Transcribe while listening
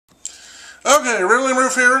Okay, Randall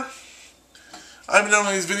Rueff here. I've been doing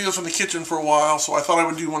these videos from the kitchen for a while, so I thought I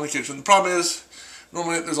would do one in the kitchen. The problem is,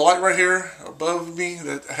 normally there's a light right here above me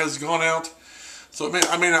that has gone out, so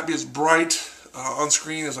I may not be as bright on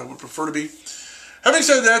screen as I would prefer to be. Having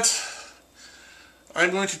said that, I'm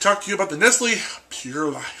going to talk to you about the Nestle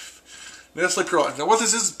Pure Life. Nestle Pure Life. Now what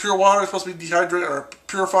this is pure water. It's supposed to be dehydrated or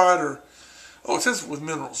purified, or oh, it says with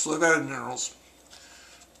minerals, so they've added minerals.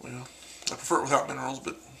 Well, I prefer it without minerals,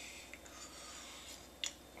 but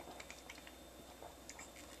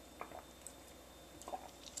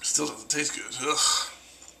still doesn't taste good. Ugh.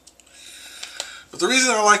 But the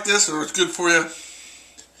reason I like this, or it's good for you,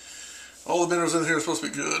 all the minerals in here are supposed to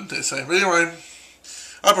be good, they say. But anyway,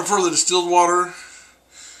 I prefer the distilled water,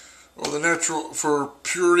 or the natural, for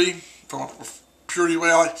purity, from a purity way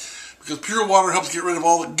I like, because pure water helps get rid of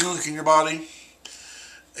all the gunk in your body.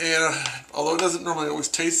 And although it doesn't normally always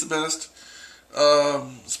taste the best,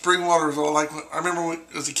 spring water is what I like. I remember when,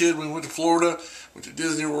 as a kid, when we went to Florida, went to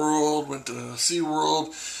Disney World, went to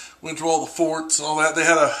SeaWorld, went to all the forts and all that. They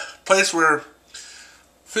had a place where,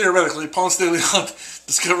 theoretically, Ponce de Leon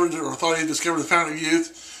discovered, or thought he discovered, the fountain of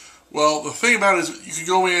youth. Well, the thing about it is, you could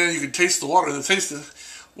go in, you could taste the water, and the taste it,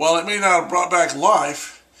 while it may not have brought back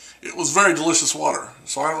life, it was very delicious water.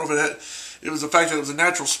 So I don't know if it was the fact that it was a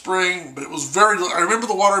natural spring, but it was very, I remember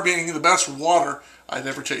the water being the best water I'd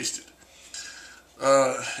ever tasted.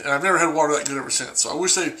 And I've never had water that good ever since. So I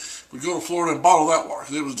wish they would go to Florida and bottle that water,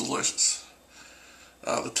 because it was delicious.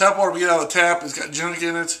 The tap water we get out of the tap has got junk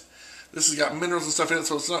in it. This has got minerals and stuff in it,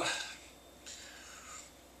 so it's not...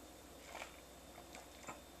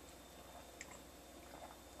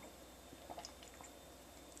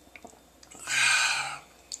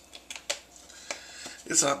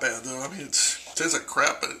 It's not bad though. I mean, it tastes like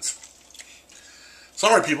crap, but it's...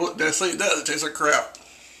 Sorry people, Nestle, it does. It tastes like crap.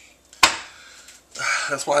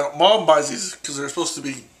 That's why Mom buys these, because they're supposed to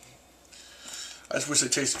be... I just wish they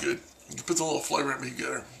tasted good. You can put a little flavor in it, make it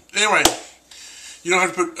better. Anyway, you don't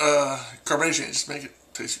have to put carbonation in it, just make it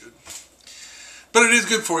taste good. But it is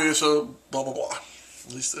good for you, so blah blah blah.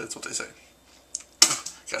 At least that's what they say.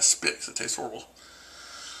 Got spit, because it tastes horrible.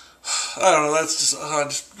 I don't know, that's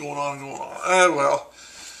just going on and going on. Well,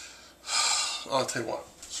 I'll tell you what,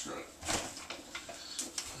 screw it.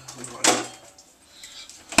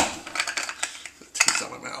 That taste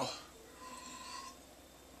out of my mouth.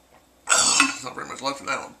 There's not very much left in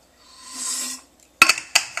that one.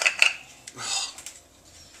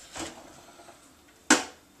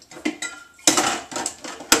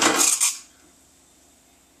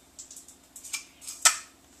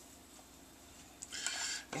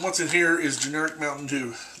 And what's in here is generic Mountain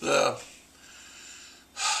Dew.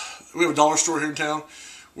 We have a dollar store here in town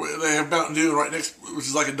where they have Mountain Dew right next, which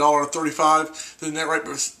is like $1.35. Then that right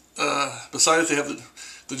beside it, they have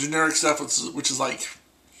the generic stuff, which is like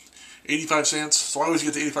 85 cents. So I always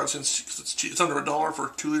get the 85 cents because it's cheap. It's under $1 for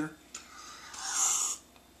a 2 liter.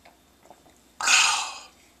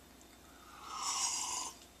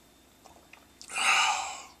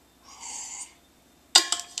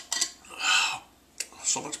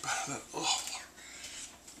 So much better than that. Oh.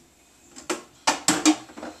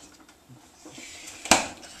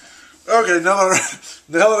 Okay, now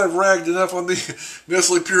that I've ragged enough on the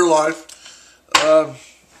Nestle Pure Life, I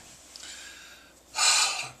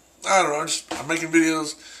don't know. I'm making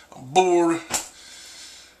videos. I'm bored,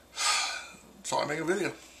 so I make a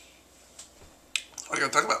video. What I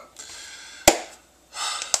gotta talk about?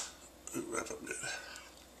 Ooh, wrap up good.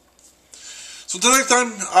 So until next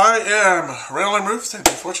time, I am Randall Rueff. Thank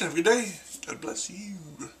you for watching. Have a good day. God bless you.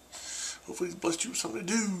 Hopefully, He's blessed you with something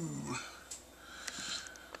to do.